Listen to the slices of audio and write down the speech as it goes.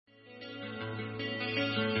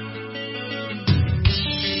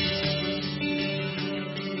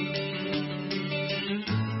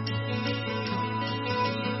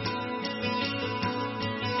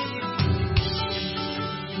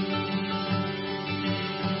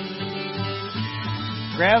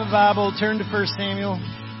Grab a Bible, turn to 1 Samuel,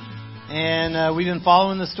 and we've been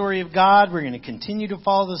following the story of God. We're going to continue to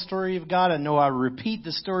follow the story of God. I know I repeat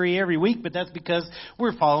the story every week, but that's because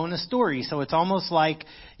we're following a story. So it's almost like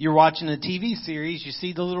you're watching a TV series. You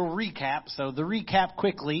see the little recap. So the recap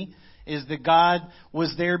quickly is that God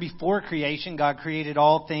was there before creation. God created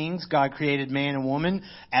all things. God created man and woman,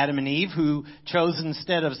 Adam and Eve, who chose,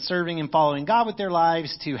 instead of serving and following God with their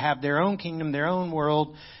lives, to have their own kingdom, their own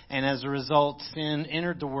world. And as a result, sin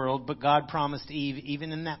entered the world. But God promised Eve,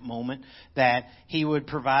 even in that moment, that He would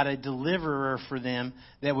provide a deliverer for them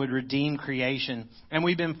that would redeem creation. And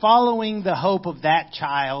we've been following the hope of that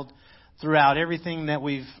child throughout everything that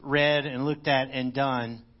we've read and looked at and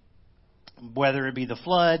done, whether it be the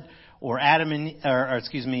flood, or Abraham,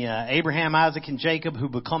 Isaac, and Jacob, who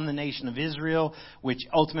become the nation of Israel, which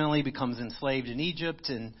ultimately becomes enslaved in Egypt,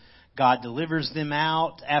 and God delivers them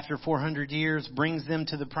out after 400 years, brings them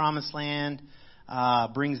to the promised land,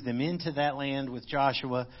 brings them into that land with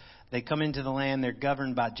Joshua. They come into the land. They're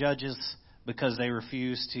governed by judges because they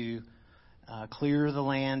refuse to clear the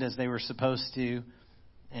land as they were supposed to.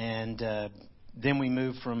 And then we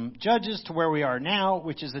move from judges to where we are now,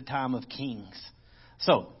 which is a time of kings.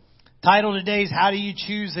 So, title today is, how do you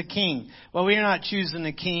choose a king? Well, we are not choosing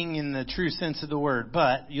a king in the true sense of the word,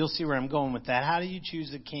 but you'll see where I'm going with that. How do you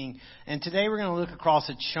choose a king? And today we're going to look across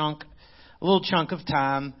a little chunk of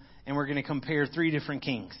time, and we're going to compare three different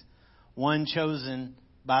kings. One chosen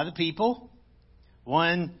by the people,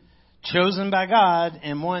 one chosen by God,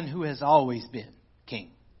 and one who has always been king.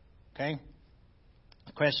 Okay?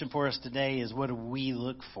 The question for us today is, what do we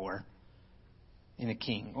look for in a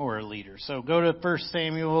king or a leader? So go to 1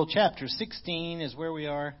 Samuel chapter 16 is where we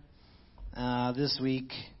are this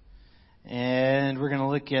week. And we're going to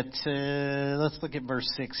look at, let's look at verse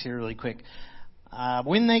 6 here really quick.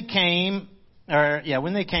 When they came,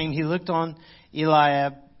 he looked on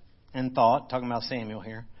Eliab and thought, talking about Samuel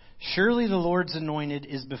here, surely the Lord's anointed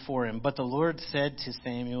is before him. But the Lord said to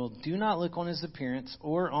Samuel, do not look on his appearance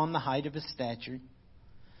or on the height of his stature,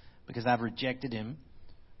 because I've rejected him.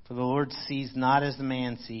 For the Lord sees not as the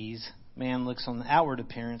man sees. Man looks on the outward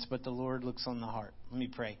appearance, but the Lord looks on the heart. Let me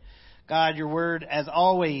pray. God, your word, as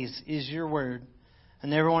always, is your word. I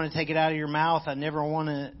never want to take it out of your mouth. I never want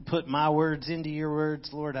to put my words into your words,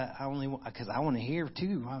 Lord. Because I want to hear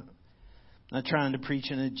too. I'm not trying to preach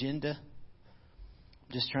an agenda.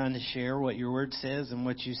 I'm just trying to share what your word says and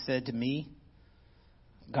what you said to me.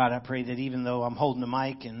 God, I pray that even though I'm holding the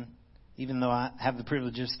mic and even though I have the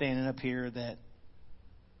privilege of standing up here, that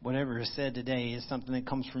whatever is said today is something that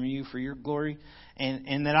comes from you for your glory,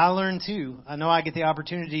 and that I learn too. I know I get the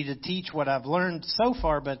opportunity to teach what I've learned so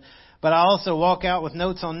far, but I also walk out with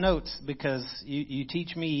notes on notes, because you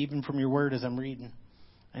teach me even from your word as I'm reading.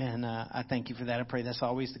 And I thank you for that. I pray that's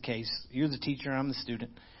always the case. You're the teacher, I'm the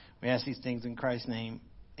student. We ask these things in Christ's name.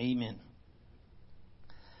 Amen.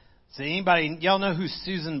 So y'all know who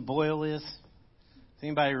Susan Boyle is? Does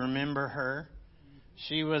anybody remember her?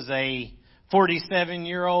 She was a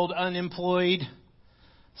 47-year-old unemployed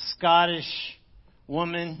Scottish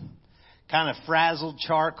woman, kind of frazzled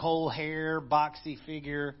charcoal hair, boxy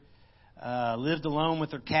figure, lived alone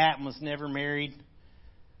with her cat and was never married.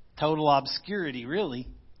 Total obscurity, really,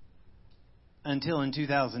 until in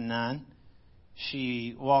 2009.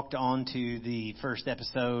 She walked onto the first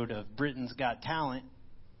episode of Britain's Got Talent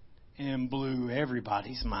and blew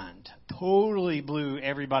everybody's mind. Totally blew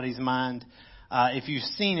everybody's mind. If you've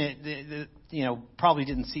seen it, probably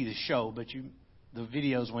didn't see the show, but the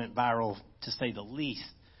videos went viral, to say the least.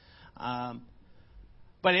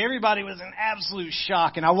 But everybody was in absolute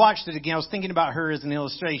shock, and I watched it again. I was thinking about her as an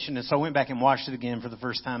illustration, and so I went back and watched it again for the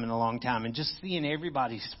first time in a long time, and just seeing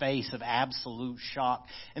everybody's face of absolute shock.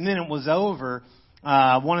 And then it was over.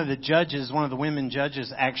 One of the women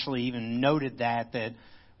judges actually even noted that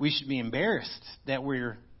we should be embarrassed that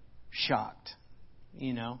we're shocked,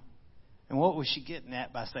 And what was she getting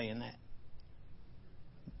at by saying that?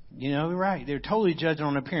 Right. They're totally judging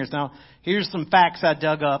on appearance. Now, here's some facts I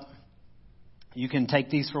dug up. You can take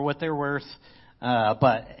these for what they're worth.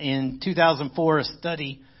 But in 2004, a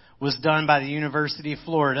study was done by the University of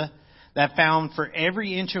Florida that found for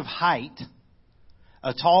every inch of height,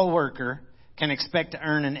 a tall worker can expect to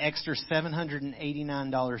earn an extra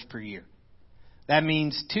 $789 per year. That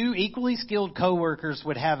means two equally skilled co-workers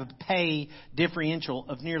would have a pay differential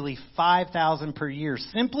of nearly $5,000 per year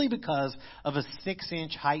simply because of a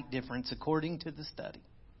 6-inch height difference, according to the study.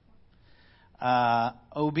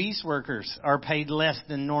 Obese workers are paid less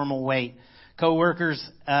than normal weight. Co-workers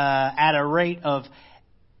at a rate of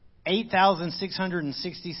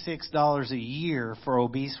 $8,666 a year for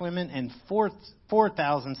obese women and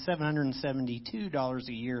 $4,772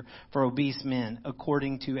 a year for obese men,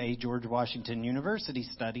 according to a George Washington University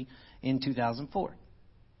study in 2004.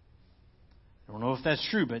 I don't know if that's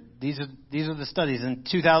true, but these are the studies. In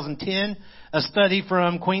 2010, a study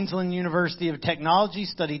from Queensland University of Technology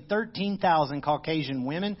studied 13,000 Caucasian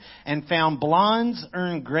women and found blondes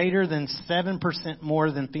earn greater than 7%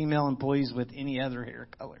 more than female employees with any other hair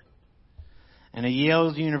color. And a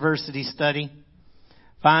Yale University study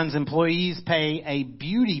finds employees pay a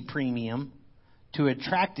beauty premium to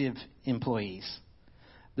attractive employees.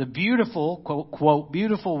 The beautiful, quote,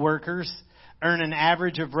 beautiful workers earn an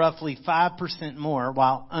average of roughly 5% more,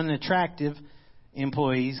 while unattractive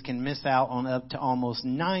employees can miss out on up to almost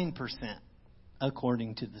 9%,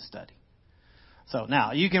 according to the study. So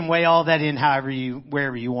now, you can weigh all that in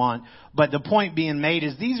wherever you want. But the point being made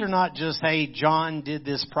is these are not just, hey, John did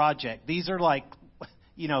this project. These are like,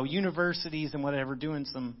 universities and whatever doing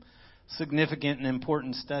some significant and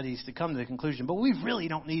important studies to come to the conclusion. But we really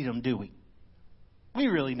don't need them, do we? We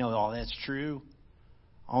really know all that's true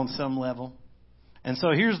on some level. And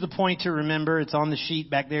so here's the point to remember. It's on the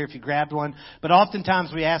sheet back there if you grabbed one. But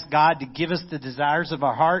oftentimes we ask God to give us the desires of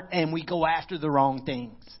our heart and we go after the wrong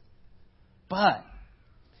things. But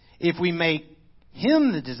if we make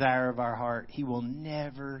Him the desire of our heart, He will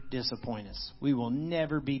never disappoint us. We will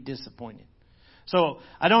never be disappointed. So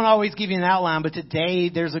I don't always give you an outline, but today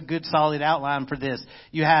there's a good solid outline for this.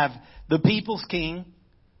 You have the people's king,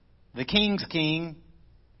 the king's king,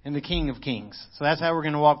 and the King of Kings. So that's how we're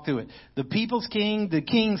going to walk through it. The people's king, the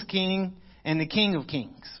king's king, and the King of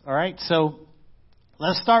Kings. All right? So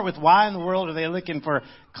let's start with why in the world are they looking for,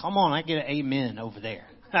 come on, I get an amen over there.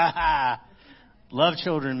 Love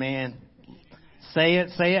children, man. Say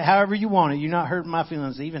it however you want it. You're not hurting my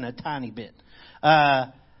feelings even a tiny bit.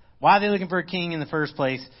 Why are they looking for a king in the first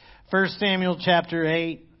place? 1 Samuel chapter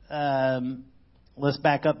 8. Let's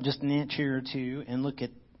back up just an inch here or two and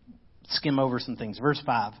skim over some things. Verse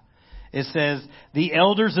 5. It says, the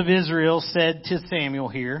elders of Israel said to Samuel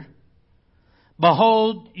here,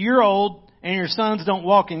 behold, you're old and your sons don't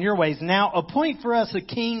walk in your ways. Now appoint for us a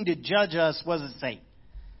king to judge us, what does it say?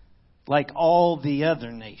 Like all the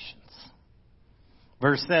other nations.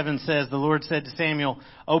 Verse 7 says, the Lord said to Samuel,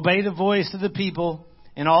 obey the voice of the people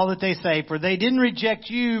and all that they say, for they didn't reject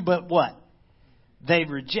you, but what? They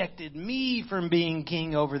rejected me from being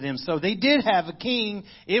king over them. So they did have a king.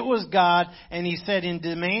 It was God. And He said, in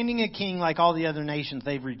demanding a king like all the other nations,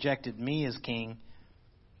 they've rejected me as king.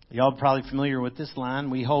 Y'all are probably familiar with this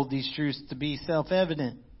line. We hold these truths to be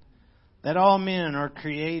self-evident, that all men are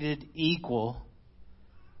created equal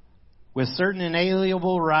with certain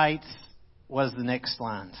inalienable rights, was the next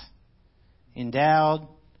lines, endowed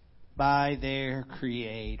by their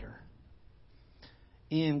Creator.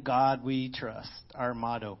 In God we trust, our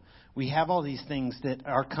motto. We have all these things that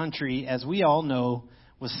our country, as we all know,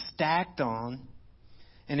 was stacked on.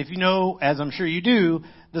 And if you know, as I'm sure you do,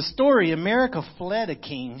 the story, America fled a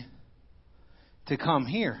king to come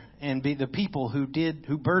here. And be the people who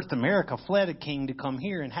birthed America fled a king to come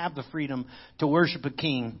here and have the freedom to worship a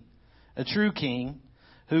king, a true king,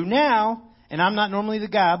 who now, and I'm not normally the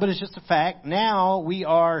guy, but it's just a fact, now we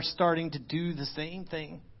are starting to do the same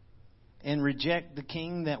thing and reject the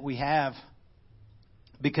king that we have,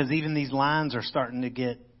 because even these lines are starting to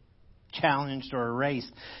get challenged or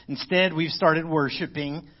erased. Instead, we've started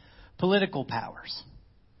worshiping political powers.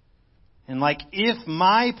 And like, if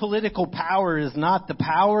my political power is not the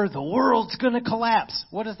power, the world's going to collapse.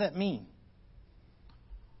 What does that mean?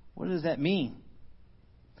 What does that mean?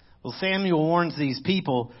 Well, Samuel warns these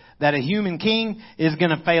people that a human king is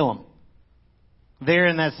going to fail them. There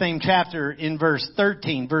in that same chapter in verse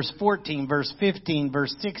 13, verse 14, verse 15,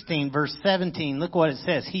 verse 16, verse 17, look what it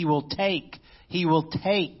says. He will take, He will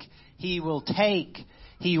take, He will take,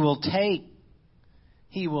 He will take,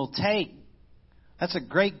 He will take. That's a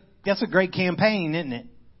great campaign, isn't it?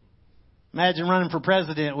 Imagine running for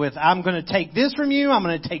president with, I'm going to take this from you, I'm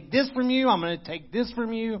going to take this from you, I'm going to take this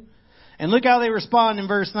from you. And look how they respond in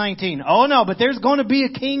verse 19. Oh no, but there's going to be a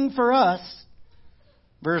king for us.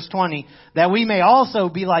 Verse 20, that we may also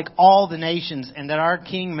be like all the nations, and that our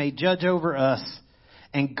king may judge over us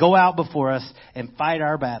and go out before us and fight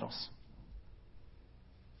our battles.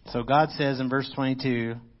 So God says in verse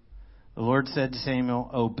 22, the Lord said to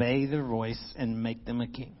Samuel, obey their voice and make them a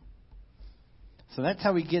king. So that's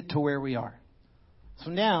how we get to where we are.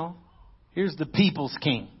 So now, here's the people's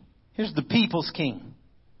king. Here's the people's king.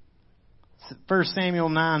 1 Samuel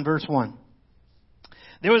 9, verse 1.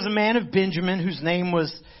 There was a man of Benjamin whose name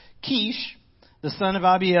was Kish, the son of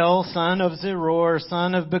Abiel, son of Zeror,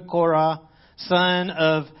 son of Bekorah, son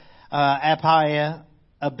of Apiah,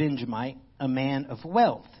 a Benjamite, a man of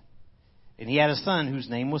wealth. And he had a son whose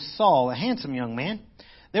name was Saul, a handsome young man.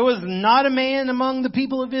 There was not a man among the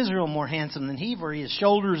people of Israel more handsome than he, for his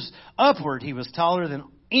shoulders upward he was taller than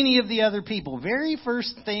any of the other people. Very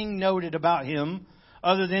first thing noted about him,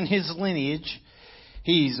 other than his lineage,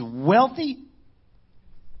 he's wealthy,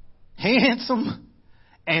 handsome,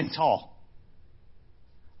 and tall.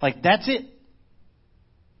 Like, that's it.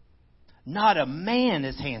 Not a man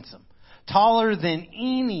is handsome. Taller than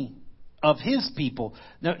any of his people.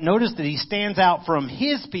 Notice that he stands out from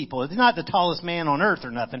his people. He's not the tallest man on earth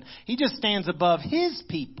or nothing. He just stands above his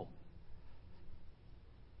people.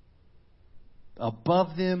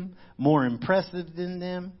 Above them, more impressive than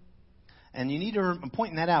them. And you need to, I'm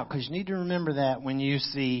pointing that out because you need to remember that when you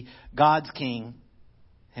see God's king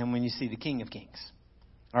and when you see the King of Kings.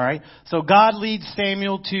 All right. So God leads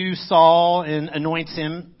Samuel to Saul and anoints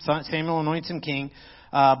him. Samuel anoints him king.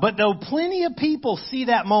 But though plenty of people see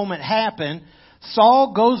that moment happen,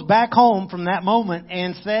 Saul goes back home from that moment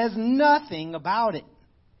and says nothing about it.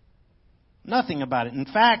 Nothing about it. In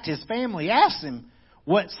fact, his family asks him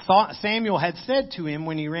what Samuel had said to him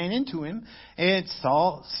when he ran into him, and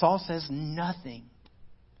Saul says nothing.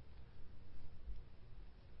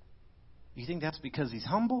 You think that's because he's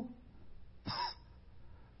humble?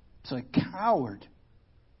 It's a coward.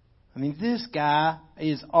 I mean, this guy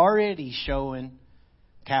is already showing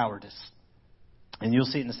cowardice. And you'll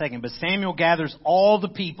see it in a second. But Samuel gathers all the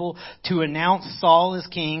people to announce Saul as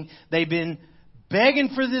king. They've been begging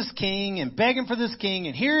for this king and begging for this king.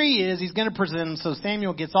 And here he is. He's going to present him. So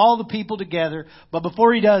Samuel gets all the people together. But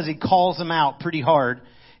before he does, he calls them out pretty hard.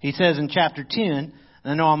 He says in chapter 10,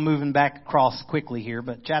 I know I'm moving back across quickly here,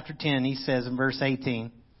 but chapter 10, he says in verse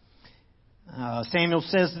 18, Samuel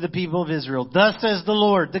says to the people of Israel, "Thus says the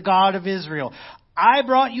Lord, the God of Israel, I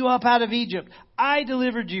brought you up out of Egypt. I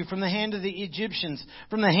delivered you from the hand of the Egyptians,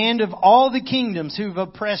 from the hand of all the kingdoms who've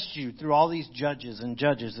oppressed you," through all these judges and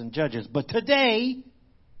judges and judges. "But today,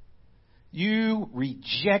 you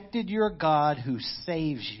rejected your God who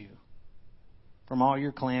saves you from all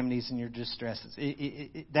your calamities and your distresses."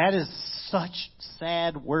 That is such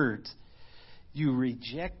sad words. You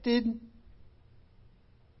rejected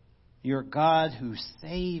your God who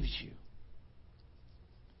saves you.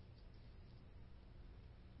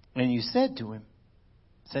 And you said to him,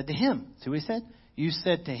 see what he said? You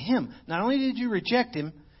said to him, not only did you reject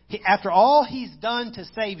him, after all he's done to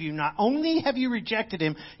save you, not only have you rejected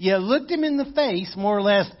him, you looked him in the face, more or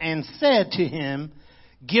less, and said to him,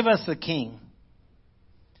 "Give us a king.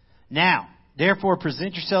 Now, therefore,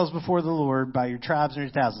 present yourselves before the Lord by your tribes and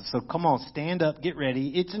your thousands." So come on, stand up, get ready.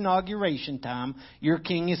 It's inauguration time. Your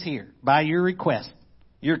king is here. By your request,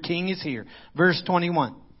 your king is here. Verse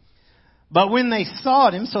 21. But when they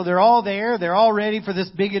sought him, so they're all there, they're all ready for this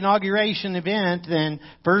big inauguration event, then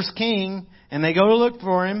first king, and they go to look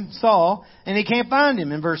for him, Saul, and they can't find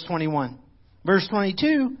him in verse 21. Verse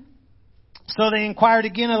 22, so they inquired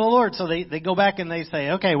again of the Lord. So they go back and they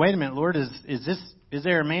say, "Okay, wait a minute, Lord, is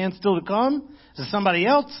there a man still to come? Is there somebody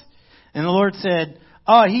else?" And the Lord said,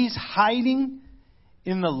 "Oh, he's hiding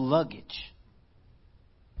in the luggage."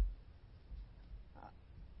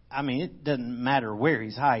 I mean, it doesn't matter where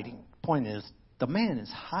he's hiding. Point is, the man is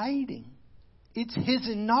hiding. It's his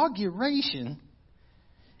inauguration,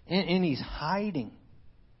 and he's hiding.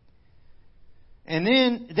 And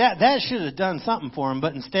then that should have done something for him,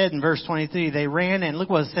 but instead in verse 23, they ran and look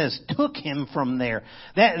what it says, took him from there.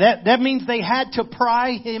 That means they had to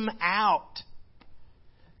pry him out.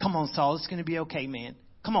 "Come on, Saul, it's going to be okay, man.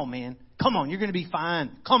 Come on, man. Come on, you're going to be fine.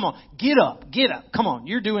 Come on, get up. Come on,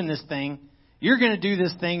 you're doing this thing. You're going to do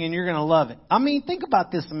this thing and you're going to love it." I mean, think about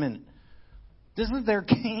this a minute. This is their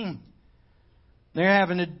king. They're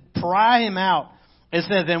having to pry him out. It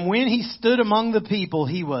says, and when he stood among the people,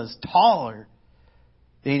 he was taller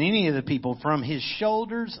than any of the people from his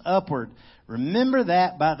shoulders upward. Remember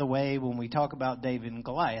that, by the way, when we talk about David and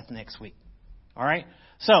Goliath next week. All right?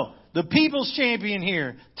 So, the people's champion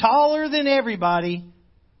here, taller than everybody,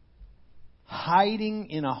 hiding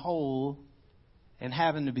in a hole and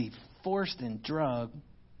having to be forced and drugged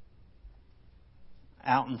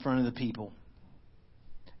out in front of the people.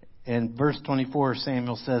 And verse 24,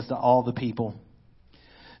 Samuel says to all the people,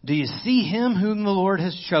 "Do you see him whom the Lord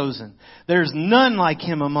has chosen? There's none like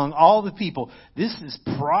him among all the people." This is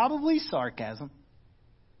probably sarcasm.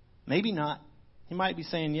 Maybe not. He might be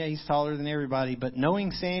saying, yeah, he's taller than everybody. But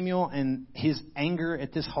knowing Samuel and his anger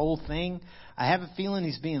at this whole thing, I have a feeling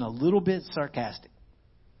he's being a little bit sarcastic.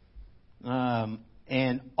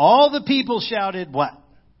 And all the people shouted, what?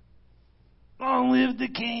 Long live the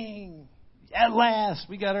king. At last,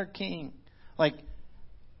 we got our king. Like,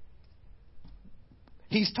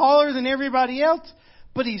 he's taller than everybody else,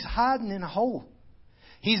 but he's hiding in a hole.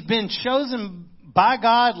 He's been chosen by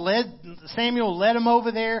God. Samuel led him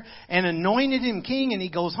over there and anointed him king, and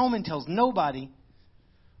he goes home and tells nobody.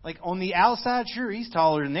 Like, on the outside, sure, he's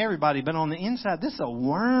taller than everybody, but on the inside, this is a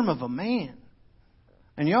worm of a man.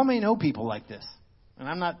 And y'all may know people like this. And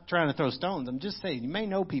I'm not trying to throw stones. I'm just saying, you may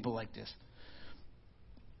know people like this.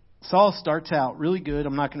 Saul starts out really good.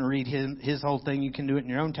 I'm not going to read his whole thing. You can do it in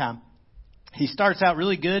your own time. He starts out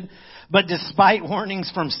really good, but despite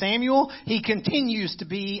warnings from Samuel, he continues to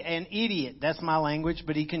be an idiot. That's my language,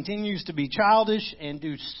 but he continues to be childish and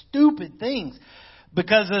do stupid things.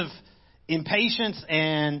 Because of impatience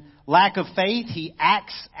and lack of faith, he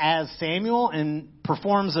acts as Samuel and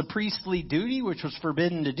performs a priestly duty, which was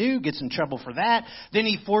forbidden to do, gets in trouble for that. Then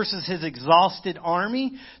he forces his exhausted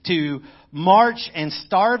army to march and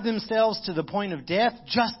starve themselves to the point of death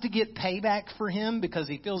just to get payback for him because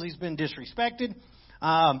he feels he's been disrespected.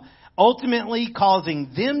 Ultimately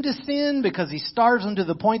causing them to sin because he starves them to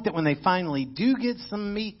the point that when they finally do get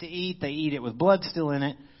some meat to eat, they eat it with blood still in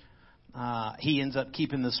it. He ends up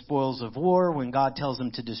keeping the spoils of war when God tells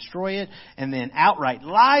him to destroy it, and then outright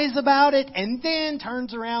lies about it, and then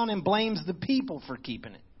turns around and blames the people for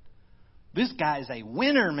keeping it. This guy's a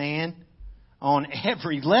winner, man, on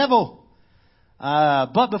every level.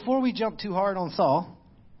 But before we jump too hard on Saul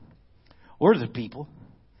or the people,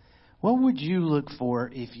 what would you look for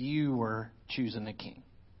if you were choosing a king?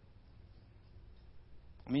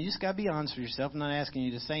 I mean, you just got to be honest with yourself. I'm not asking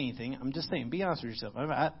you to say anything. I'm just saying, be honest with yourself.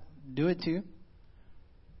 I do it too.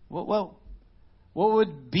 What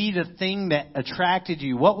would be the thing that attracted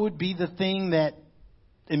you? What would be the thing that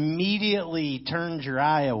immediately turned your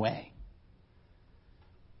eye away?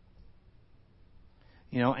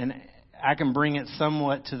 You know, and I can bring it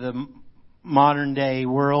somewhat to the modern day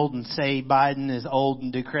world and say Biden is old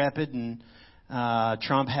and decrepit and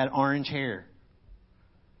Trump had orange hair.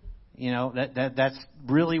 You know, that's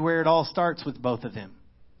really where it all starts with both of them.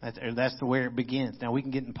 That's where it begins. Now, we can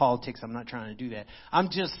get in politics. I'm not trying to do that. I'm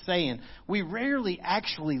just saying we rarely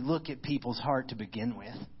actually look at people's heart to begin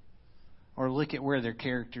with or look at where their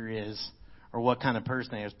character is or what kind of person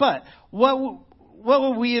they are. But what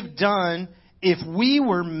would we have done if we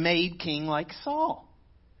were made king like Saul?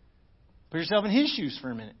 Put yourself in his shoes for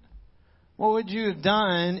a minute. What would you have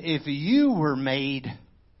done if you were made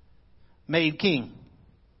king?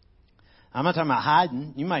 I'm not talking about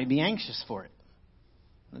hiding. You might be anxious for it.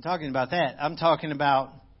 I'm not talking about that. I'm talking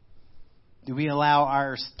about, do we allow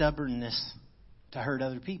our stubbornness to hurt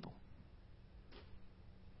other people?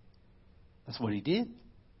 That's what he did.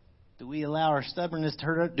 Do we allow our stubbornness to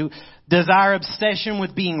hurt others? Does our obsession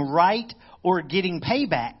with being right or getting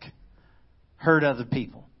payback hurt other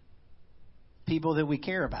people? People that we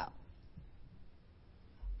care about.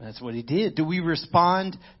 That's what he did. Do we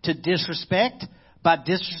respond to disrespect by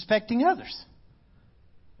disrespecting others?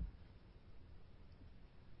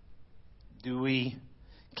 Do we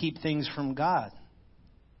keep things from God?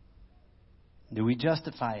 Do we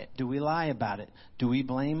justify it? Do we lie about it? Do we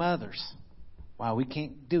blame others why we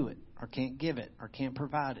can't do it or can't give it or can't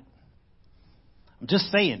provide it? I'm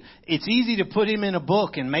just saying, it's easy to put him in a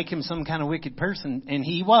book and make him some kind of wicked person, and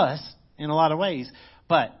he was in a lot of ways,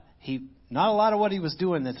 but not a lot of what he was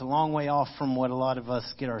doing that's a long way off from what a lot of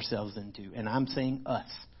us get ourselves into, and I'm saying us.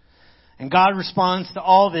 And God responds to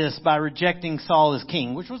all this by rejecting Saul as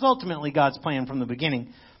king, which was ultimately God's plan from the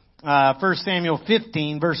beginning. 1 Samuel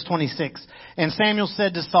 15, verse 26. And Samuel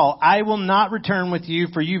said to Saul, I will not return with you,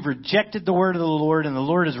 for you've rejected the word of the Lord, and the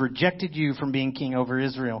Lord has rejected you from being king over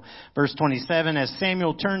Israel. Verse 27, as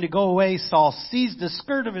Samuel turned to go away, Saul seized the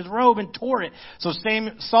skirt of his robe and tore it. So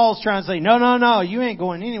Saul's trying to say, no, you ain't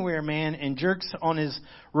going anywhere, man, and jerks on his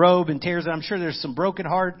robe and tears it. I'm sure there's some broken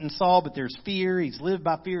heart in Saul, but there's fear. He's lived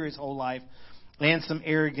by fear his whole life. And some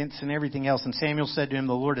arrogance and everything else. And Samuel said to him,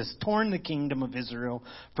 the Lord has torn the kingdom of Israel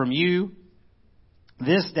from you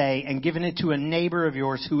this day and given it to a neighbor of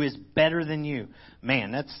yours who is better than you.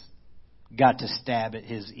 Man, that's got to stab at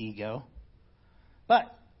his ego.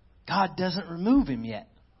 But God doesn't remove him yet.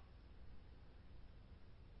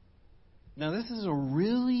 Now, this is a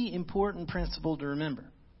really important principle to remember.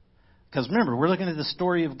 Because remember, we're looking at the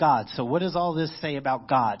story of God. So what does all this say about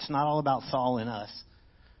God? It's not all about Saul and us.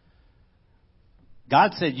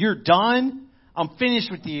 God said, you're done. I'm finished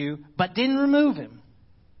with you, but didn't remove him.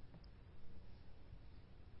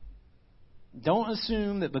 Don't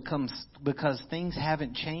assume that because things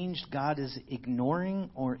haven't changed, God is ignoring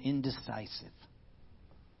or indecisive.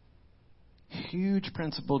 Huge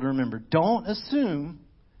principle to remember. Don't assume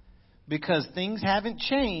because things haven't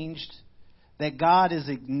changed that God is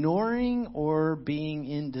ignoring or being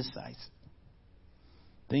indecisive.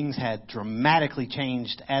 Things had dramatically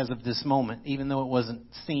changed as of this moment, even though it wasn't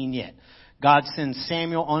seen yet. God sends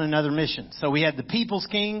Samuel on another mission. So we had the people's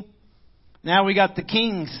king. Now we got the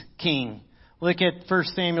king's king. Look at 1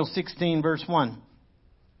 Samuel 16, verse 1.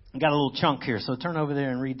 I got a little chunk here, so turn over there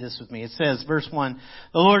and read this with me. It says, verse 1,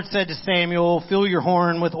 the Lord said to Samuel, fill your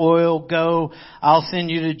horn with oil, go, I'll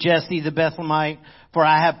send you to Jesse the Bethlehemite, for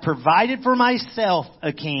I have provided for myself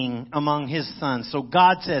a king among his sons. So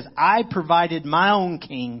God says, I provided my own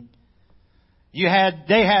king.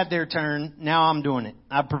 They had their turn. Now I'm doing it.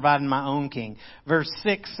 I've provided my own king. Verse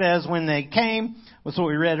 6 says, when they came, that's what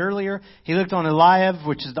we read earlier, he looked on Eliab,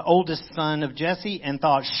 which is the oldest son of Jesse, and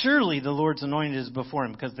thought, surely the Lord's anointed is before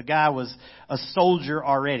him, because the guy was a soldier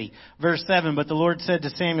already. Verse 7, but the Lord said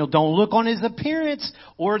to Samuel, don't look on his appearance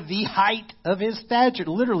or the height of his stature.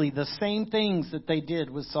 Literally the same things that they did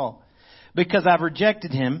with Saul. Because I've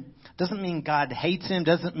rejected him. Doesn't mean God hates him.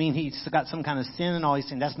 Doesn't mean he's got some kind of sin and all he's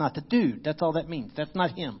saying. That's not the dude. That's all that means. That's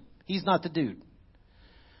not him. He's not the dude.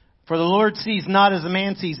 For the Lord sees not as a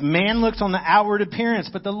man sees. Man looks on the outward appearance,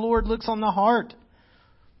 but the Lord looks on the heart.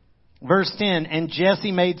 Verse 10, and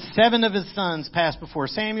Jesse made 7 of his sons pass before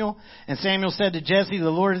Samuel. And Samuel said to Jesse, the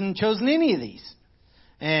Lord hasn't chosen any of these.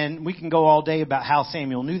 And we can go all day about how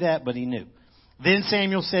Samuel knew that, but he knew. Then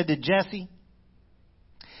Samuel said to Jesse,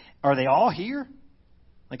 are they all here?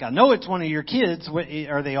 Like, I know it's one of your kids.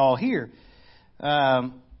 Are they all here?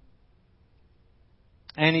 And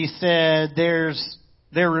he said,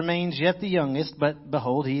 there remains yet the youngest, but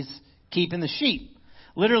behold, he's keeping the sheep.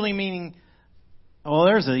 Literally meaning, well,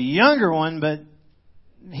 there's a younger one, but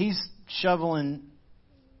he's shoveling,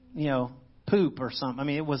 poop or something. I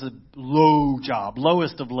mean, it was a low job,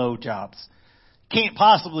 lowest of low jobs. Can't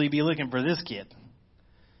possibly be looking for this kid.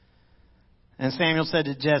 And Samuel said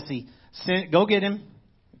to Jesse, go get him,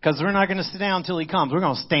 because we're not going to sit down until he comes. We're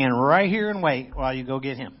going to stand right here and wait while you go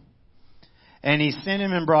get him. And he sent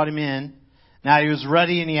him and brought him in. Now he was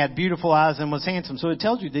ruddy and he had beautiful eyes and was handsome. So it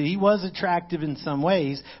tells you that he was attractive in some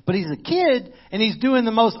ways, but he's a kid and he's doing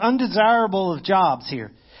the most undesirable of jobs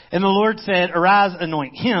here. And the Lord said, arise,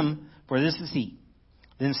 anoint him, for this is he.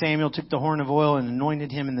 Then Samuel took the horn of oil and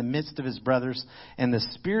anointed him in the midst of his brothers. And the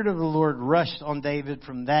Spirit of the Lord rushed on David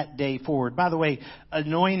from that day forward. By the way,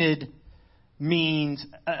 anointed means,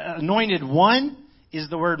 anointed one is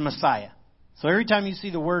the word Messiah. So every time you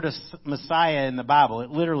see the word Messiah in the Bible,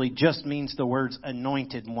 it literally just means the words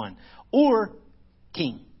anointed one or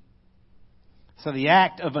king. So the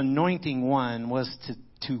act of anointing one was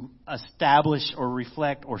to establish or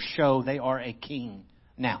reflect or show they are a king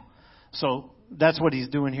now. So that's what he's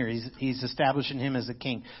doing here. He's establishing him as a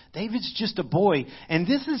king. David's just a boy. And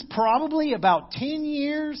this is probably about 10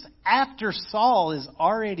 years after Saul is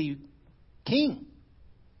already king.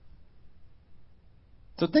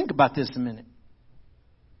 So think about this a minute.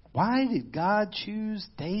 Why did God choose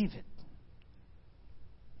David?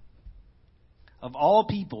 Of all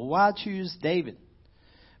people, why choose David?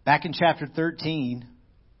 Back in chapter 13,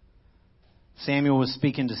 Samuel was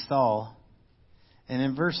speaking to Saul. And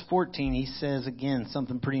in verse 14, he says again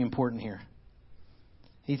something pretty important here.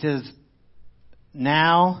 He says,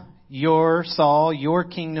 now your Saul, your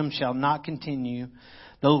kingdom shall not continue.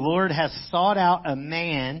 The Lord has sought out a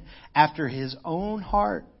man after his own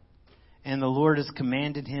heart, and the Lord has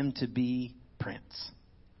commanded him to be prince.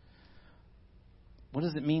 What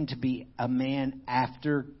does it mean to be a man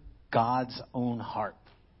after God's own heart?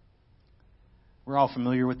 We're all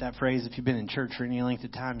familiar with that phrase. If you've been in church for any length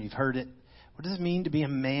of time, you've heard it. What does it mean to be a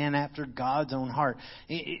man after God's own heart?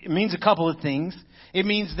 It means a couple of things. It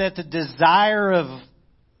means that the desire of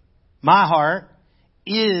my heart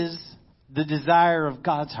is the desire of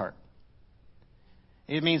God's heart.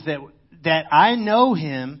 It means that I know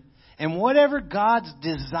him, and whatever God's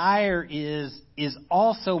desire is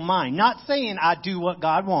also mine. Not saying I do what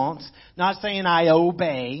God wants. Not saying I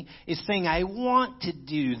obey. It's saying I want to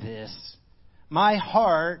do this. My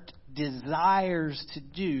heart desires to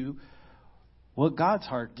do what God's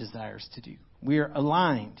heart desires to do. We are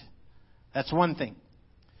aligned. That's one thing.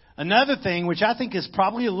 Another thing, which I think is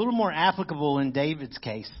probably a little more applicable in David's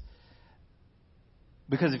case,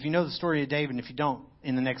 because if you know the story of David, and if you don't,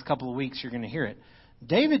 in the next couple of weeks, you're going to hear it.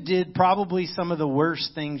 David did probably some of the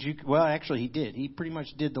worst things actually he did. He pretty much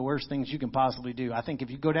did the worst things you can possibly do. I think if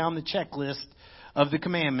you go down the checklist of the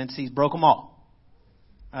commandments, he's broke them all.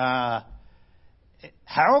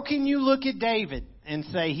 How can you look at David and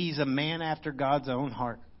say he's a man after God's own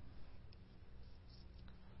heart?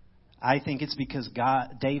 I think it's because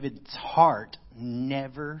David's heart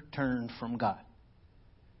never turned from God.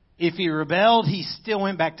 If he rebelled, he still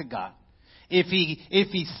went back to God. If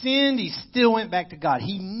he sinned, he still went back to God.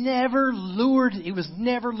 He was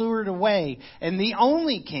never lured away. And the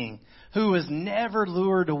only king who was never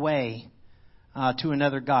lured away to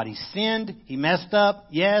another god. He sinned, he messed up.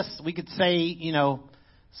 Yes, we could say,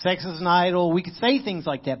 sex is an idol. We could say things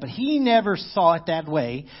like that, but he never saw it that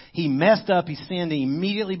way. He messed up, he sinned, he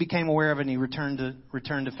immediately became aware of it, and he returned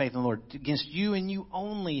to faith in the Lord. Against you and you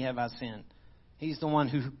only have I sinned. He's the one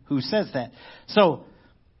who says that. So,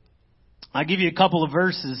 I'll give you a couple of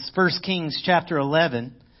verses. 1 Kings chapter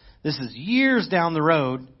 11. This is years down the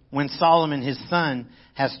road when Solomon, his son,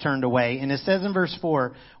 has turned away. And it says in verse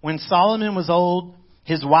 4, when Solomon was old,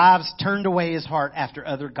 his wives turned away his heart after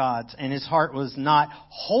other gods, and his heart was not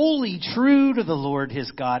wholly true to the Lord his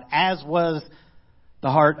God, as was the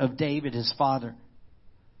heart of David his father.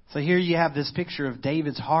 So here you have this picture of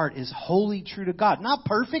David's heart is wholly true to God. Not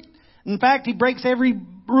perfect. In fact, he breaks every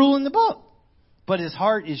rule in the book. But his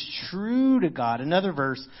heart is true to God. Another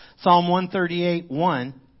verse, Psalm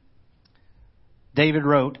 138:1. David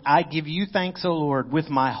wrote, I give you thanks, O Lord, with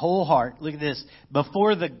my whole heart. Look at this.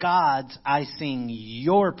 Before the gods, I sing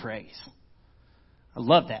your praise. I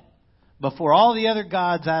love that. Before all the other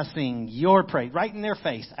gods, I sing your praise. Right in their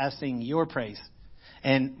face, I sing your praise.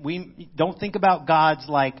 And we don't think about gods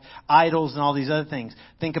like idols and all these other things.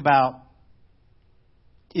 Think about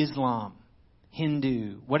Islam,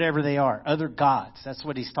 Hindu, whatever they are, other gods. That's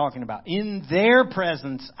what he's talking about. In their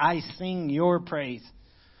presence, I sing your praise.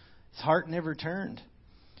 His heart never turned.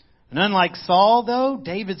 And unlike Saul, though,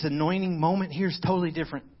 David's anointing moment here is totally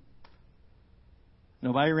different.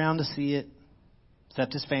 Nobody around to see it,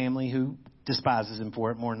 except his family, who despises him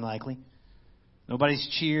for it, more than likely. Nobody's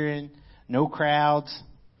cheering, no crowds.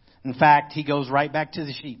 In fact, he goes right back to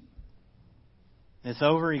the sheep. It's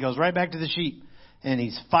over, he goes right back to the sheep. And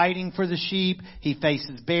he's fighting for the sheep. He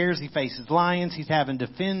faces bears, he faces lions. He's having to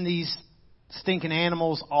defend these stinking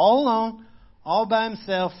animals all alone, all by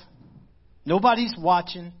himself. Nobody's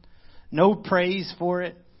watching. No praise for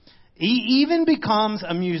it. He even becomes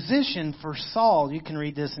a musician for Saul. You can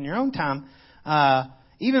read this in your own time.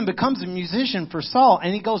 Even becomes a musician for Saul.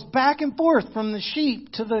 And he goes back and forth from the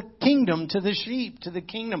sheep to the kingdom, to the sheep, to the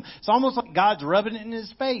kingdom. It's almost like God's rubbing it in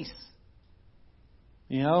his face.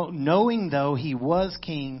 Knowing though he was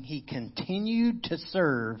king, he continued to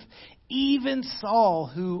serve even Saul,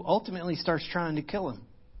 who ultimately starts trying to kill him.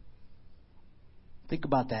 Think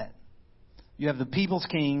about that. You have the people's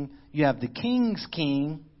king, you have the king's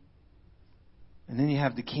king, and then you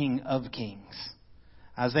have the King of Kings.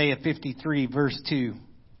 Isaiah 53 verse 2.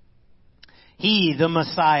 He, the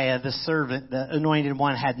Messiah, the servant, the anointed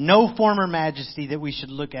one, had no former majesty that we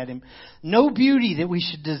should look at him, no beauty that we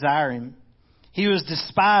should desire him. He was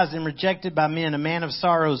despised and rejected by men, a man of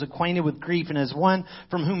sorrows, acquainted with grief, and as one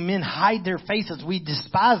from whom men hide their faces. We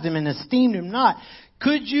despised him and esteemed him not.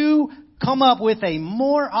 Could you come up with a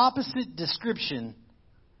more opposite description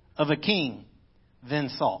of a king than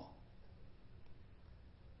Saul?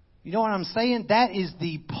 You know what I'm saying? That is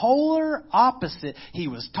the polar opposite. He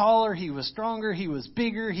was taller, he was stronger, he was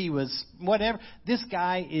bigger, he was whatever. This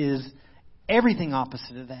guy is everything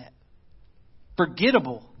opposite of that.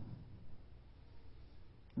 Forgettable.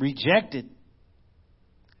 Rejected.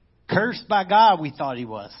 Cursed by God, we thought he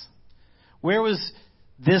was. Where was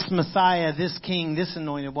this Messiah, this King, this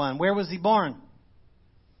anointed one? Where was he born?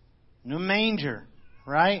 In a manger,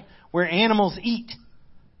 right? Where animals eat.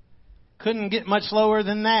 Couldn't get much lower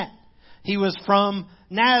than that. He was from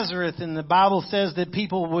Nazareth, and the Bible says that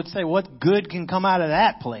people would say, what good can come out of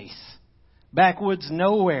that place? Backwoods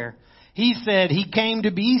nowhere. He said he came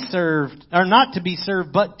to be served, or not to be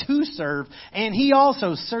served, but to serve. And he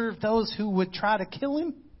also served those who would try to kill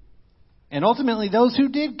him. And ultimately those who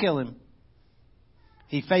did kill him.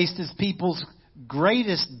 He faced his people's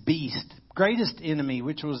greatest beast, greatest enemy,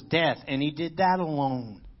 which was death. And he did that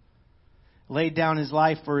alone. Laid down his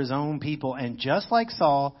life for his own people. And just like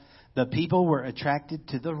Saul, the people were attracted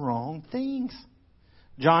to the wrong things.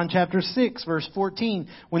 John chapter 6, verse 14.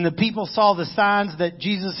 When the people saw the signs that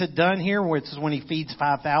Jesus had done here, which is when he feeds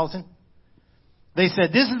 5,000, they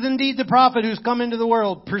said, this is indeed the prophet who's come into the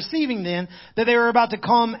world. Perceiving then that they were about to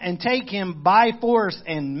come and take him by force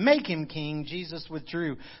and make him king, Jesus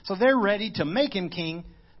withdrew. So they're ready to make him king,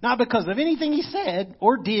 not because of anything he said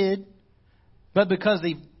or did, but because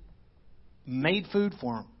he made food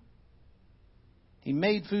for him. He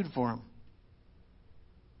made food for him.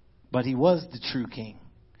 But he was the true king.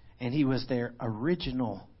 And he was their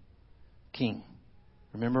original king.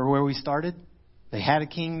 Remember where we started? They had a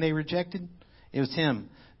king they rejected. It was him.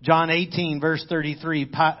 John 18, verse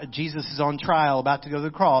 33, Jesus is on trial, about to go to the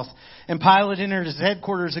cross. And Pilate entered his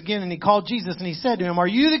headquarters again, and he called Jesus, and he said to him, "Are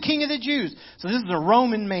you the king of the Jews?" So this is a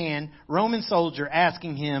Roman man, Roman soldier,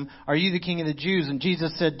 asking him, "Are you the king of the Jews?" And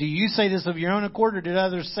Jesus said, "Do you say this of your own accord, or did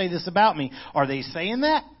others say this about me?" Are they saying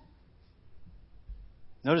that?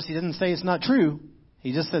 Notice he didn't say it's not true.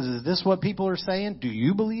 He just says, "Is this what people are saying? Do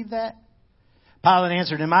you believe that?" Pilate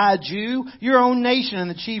answered, "Am I a Jew? Your own nation and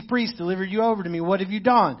the chief priests delivered you over to me. What have you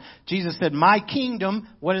done?" Jesus said, "My kingdom,"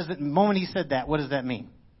 what is it? The moment he said that, what does that mean?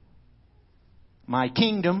 My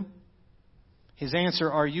kingdom. His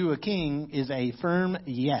answer, "Are you a king?" is a firm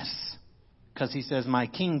yes. Because he says, "My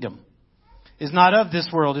kingdom is not of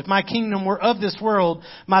this world. If my kingdom were of this world,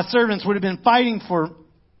 my servants would have been fighting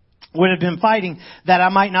that I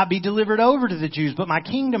might not be delivered over to the Jews. But my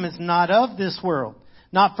kingdom is not of this world.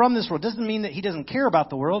 Not from this world." Doesn't mean that he doesn't care about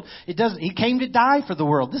the world. It doesn't. He came to die for the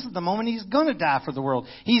world. This is the moment he's going to die for the world.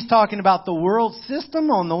 He's talking about the world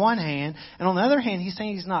system on the one hand, and on the other hand, he's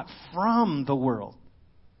saying he's not from the world.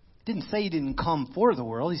 He didn't say he didn't come for the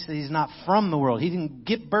world. He said he's not from the world. He didn't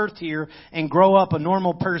get birth here and grow up a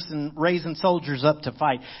normal person raising soldiers up to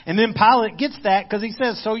fight. And then Pilate gets that because he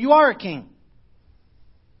says, "So you are a king."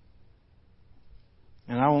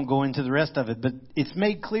 And I won't go into the rest of it, but it's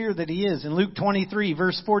made clear that he is. In Luke 23,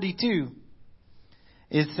 verse 42,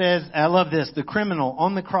 it says, I love this, the criminal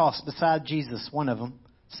on the cross beside Jesus, one of them,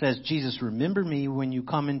 says, "Jesus, remember me when you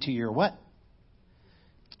come into your" what?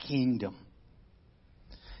 Kingdom.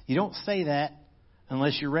 You don't say that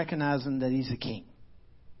unless you're recognizing that he's a king.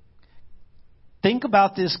 Think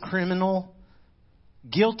about this criminal,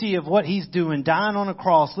 guilty of what he's doing, dying on a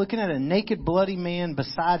cross, looking at a naked, bloody man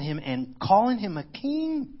beside him and calling him a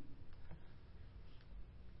king.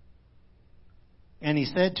 And he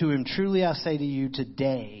said to him, "Truly I say to you,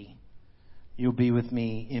 today you'll be with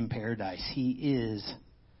me in paradise." He is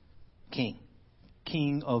king.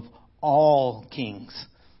 King of all kings.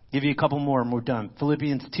 Give you a couple more and we're done.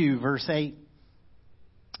 Philippians 2, verse 8.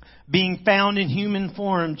 Being found in human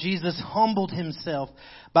form, Jesus humbled himself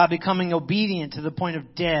by becoming obedient to the point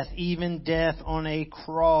of death, even death on a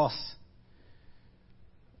cross.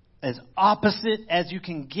 As opposite as you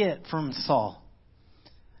can get from Saul.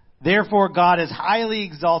 Therefore God has highly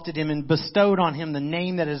exalted him and bestowed on him the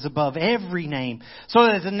name that is above every name, so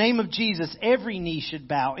that at the name of Jesus every knee should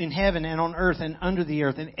bow in heaven and on earth and under the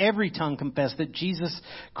earth, and every tongue confess that Jesus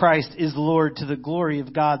Christ is Lord, to the glory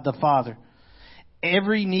of God the Father.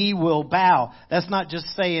 Every knee will bow. That's not just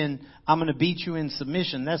saying, "I'm going to beat you in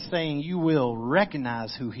submission." That's saying you will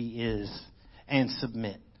recognize who he is and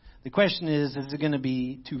submit. The question is it going to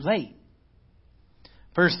be too late?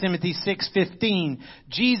 1 Timothy 6:15,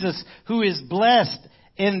 Jesus, who is blessed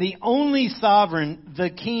and the only sovereign,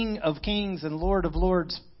 the King of kings and Lord of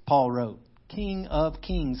lords, Paul wrote. King of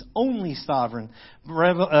kings, only sovereign.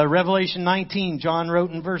 Revelation 19, John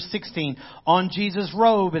wrote in verse 16, on Jesus'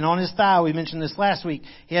 robe and on his thigh, we mentioned this last week,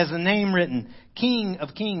 he has a name written, King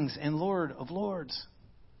of kings and Lord of lords.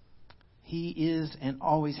 He is and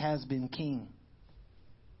always has been king.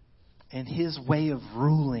 And his way of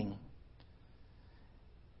ruling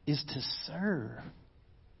is to serve.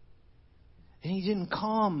 And he didn't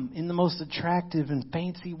come in the most attractive and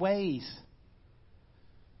fancy ways.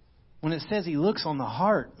 When it says he looks on the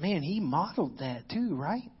heart, man, he modeled that too,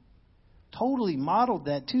 right? Totally modeled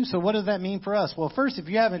that too. So what does that mean for us? Well, first, if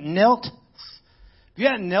you haven't knelt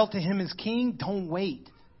to him as king, don't wait.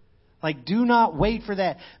 Like, do not wait for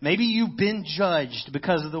that. Maybe you've been judged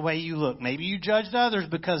because of the way you look. Maybe you judged others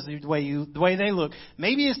because of the way they look.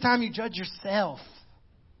 Maybe it's time you judge yourself.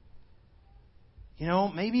 You know,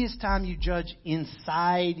 maybe it's time you judge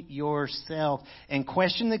inside yourself and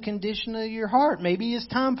question the condition of your heart. Maybe it's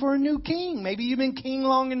time for a new king. Maybe you've been king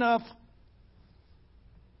long enough.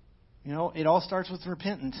 You know, it all starts with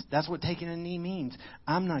repentance. That's what taking a knee means.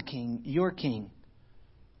 I'm not king. You're king.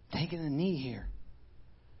 Taking a knee here.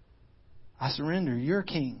 I surrender. You're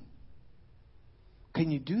king. Can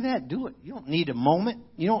you do that? Do it. You don't need a moment.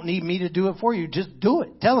 You don't need me to do it for you. Just do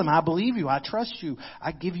it. Tell him, I believe you. I trust you.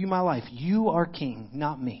 I give you my life. You are king,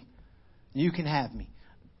 not me. You can have me.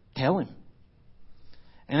 Tell him.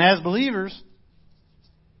 And as believers,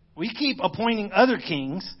 we keep appointing other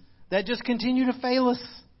kings that just continue to fail us.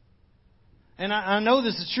 And I know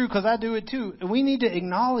this is true because I do it too. We need to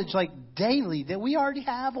acknowledge like daily that we already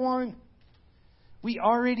have one. We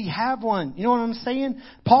already have one. You know what I'm saying?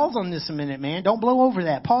 Pause on this a minute, man. Don't blow over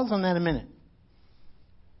that. Pause on that a minute.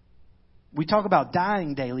 We talk about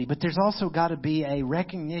dying daily, but there's also got to be a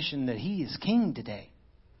recognition that he is king today.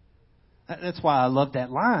 That's why I love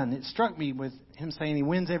that line. It struck me with him saying he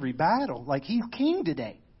wins every battle. Like he's king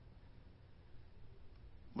today.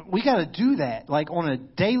 We got to do that, like on a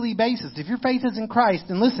daily basis. If your faith is in Christ,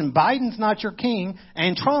 and listen, Biden's not your king,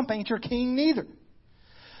 and Trump ain't your king neither.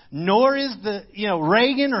 Nor is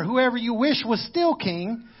Reagan or whoever you wish was still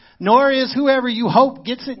king, nor is whoever you hope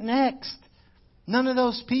gets it next. None of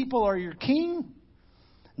those people are your king.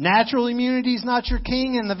 Natural immunity is not your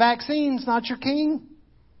king, and the vaccine's not your king.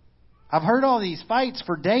 I've heard all these fights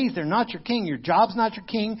for days. They're not your king. Your job's not your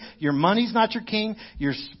king. Your money's not your king.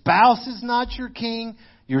 Your spouse is not your king.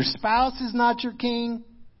 Your spouse is not your king.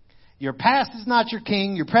 Your past is not your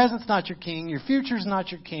king. Your present's not your king. Your future's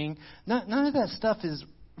not your king. None of that stuff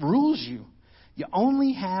rules you. You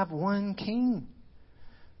only have one king.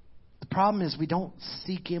 The problem is we don't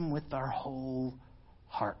seek him with our whole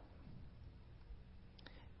heart.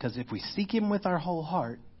 Because if we seek him with our whole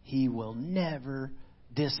heart, he will never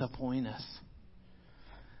disappoint us.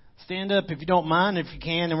 Stand up if you don't mind, if you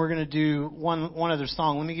can, and we're going to do one other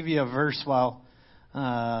song. Let me give you a verse while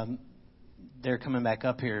they're coming back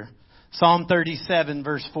up here. Psalm 37,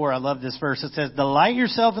 verse 4. I love this verse. It says, "Delight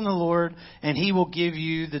yourself in the Lord, and he will give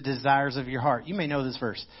you the desires of your heart." You may know this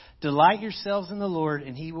verse. Delight yourselves in the Lord,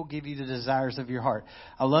 and he will give you the desires of your heart.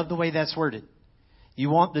 I love the way that's worded. You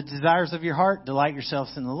want the desires of your heart? Delight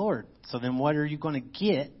yourselves in the Lord. So then what are you going to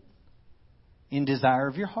get in desire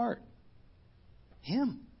of your heart?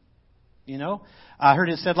 Him. I heard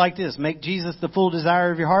it said like this: make Jesus the full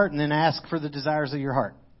desire of your heart, and then ask for the desires of your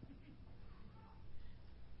heart.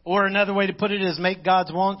 Or another way to put it is make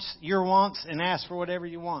God's wants your wants and ask for whatever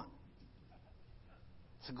you want.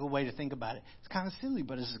 It's a good way to think about it. It's kind of silly,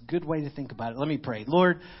 but it's a good way to think about it. Let me pray.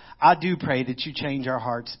 Lord, I do pray that you change our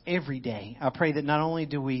hearts every day. I pray that not only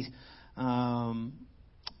do we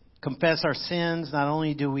confess our sins, not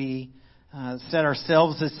only do we set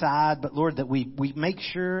ourselves aside, but Lord, that we make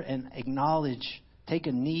sure and acknowledge, take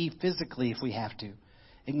a knee physically if we have to,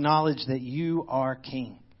 acknowledge that you are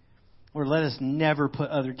King. Lord, let us never put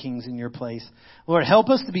other kings in your place. Lord, help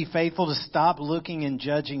us to be faithful, to stop looking and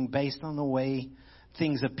judging based on the way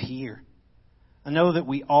things appear. I know that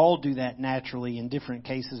we all do that naturally in different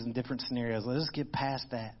cases and different scenarios. Let us get past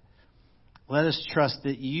that. Let us trust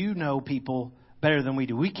that you know people better than we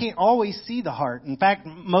do. We can't always see the heart. In fact,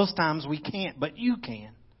 most times we can't, but you can.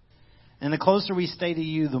 And the closer we stay to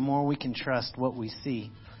you, the more we can trust what we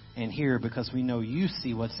see and hear, because we know you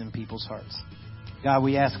see what's in people's hearts. God,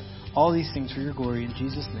 we ask all these things for your glory in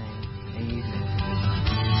Jesus' name.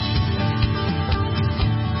 Amen.